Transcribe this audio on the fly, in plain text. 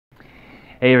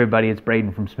Hey everybody, it's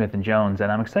Braden from Smith & Jones,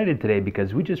 and I'm excited today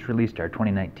because we just released our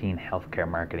 2019 Healthcare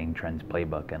Marketing Trends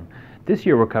Playbook, and this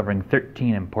year we're covering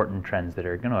 13 important trends that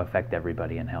are going to affect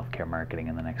everybody in healthcare marketing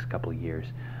in the next couple of years.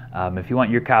 If you want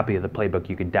your copy of the playbook,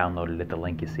 you can download it at the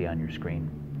link you see on your screen.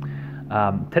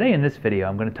 Today in this video,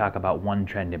 I'm going to talk about one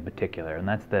trend in particular, and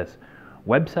that's this.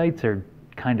 Websites are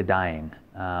kind of dying.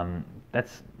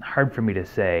 That's hard for me to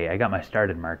say. I got my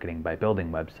start in marketing by building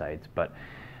websites, but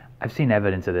I've seen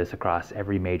evidence of this across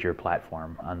every major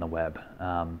platform on the web.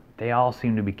 They all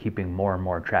seem to be keeping more and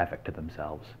more traffic to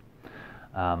themselves.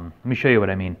 Let me show you what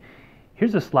I mean.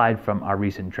 Here's a slide from our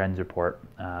recent trends report.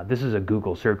 This is a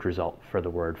Google search result for the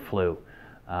word flu.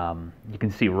 You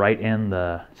can see right in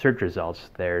the search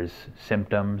results, there's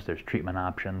symptoms, there's treatment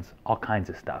options, all kinds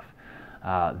of stuff.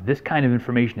 This kind of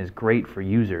information is great for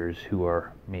users who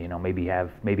are, maybe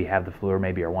have the flu or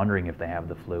maybe are wondering if they have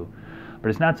the flu. But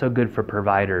it's not so good for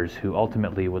providers who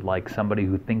ultimately would like somebody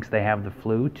who thinks they have the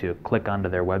flu to click onto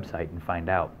their website and find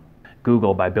out.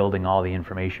 Google, by building all the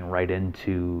information right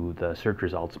into the search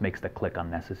results, makes the click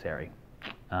unnecessary.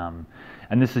 And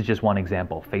this is just one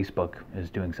example. Facebook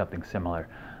is doing something similar.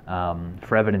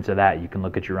 For evidence of that, you can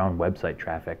look at your own website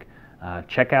traffic.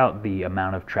 Check out the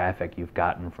amount of traffic you've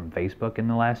gotten from Facebook in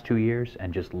the last 2 years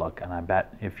and just look. And I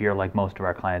bet if you're like most of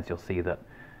our clients, you'll see that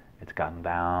it's gotten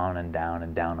down and down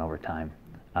and down over time.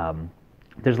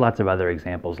 There's lots of other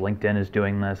examples. LinkedIn is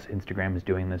doing this, Instagram is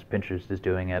doing this, Pinterest is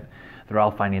doing it. They're all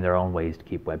finding their own ways to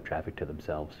keep web traffic to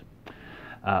themselves.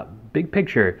 Big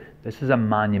picture, this is a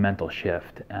monumental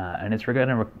shift, and it's going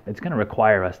to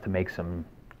require us to make some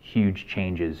huge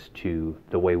changes to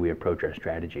the way we approach our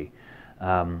strategy.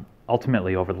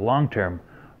 Ultimately, over the long term,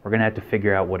 we're going to have to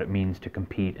figure out what it means to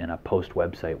compete in a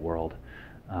post-website world.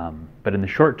 But in the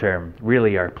short term,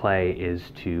 really our play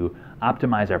is to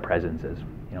optimize our presences.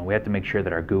 We have to make sure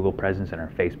that our Google presence and our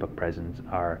Facebook presence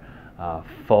are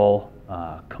full,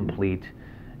 complete,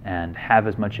 and have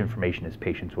as much information as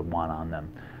patients would want on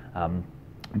them.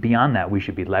 Beyond that, we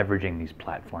should be leveraging these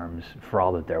platforms for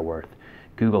all that they're worth.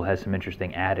 Google has some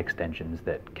interesting ad extensions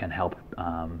that can help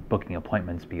booking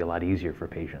appointments be a lot easier for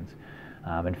patients.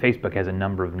 And Facebook has a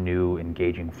number of new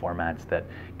engaging formats that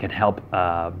can help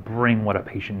bring what a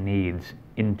patient needs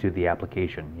into the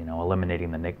application,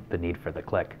 eliminating the need for the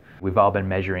click. We've all been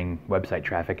measuring website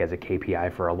traffic as a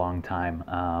KPI for a long time,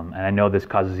 and I know this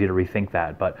causes you to rethink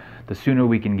that, but the sooner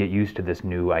we can get used to this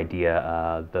new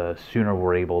idea, the sooner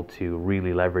we're able to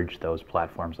really leverage those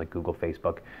platforms like Google,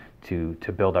 Facebook to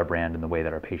build our brand in the way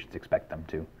that our patients expect them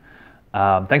to.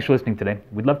 Thanks for listening today.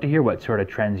 We'd love to hear what sort of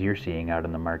trends you're seeing out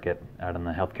in the market, out in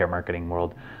the healthcare marketing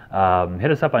world.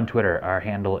 Hit us up on Twitter. Our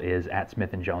handle is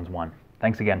 @SmithandJones1.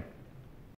 Thanks again.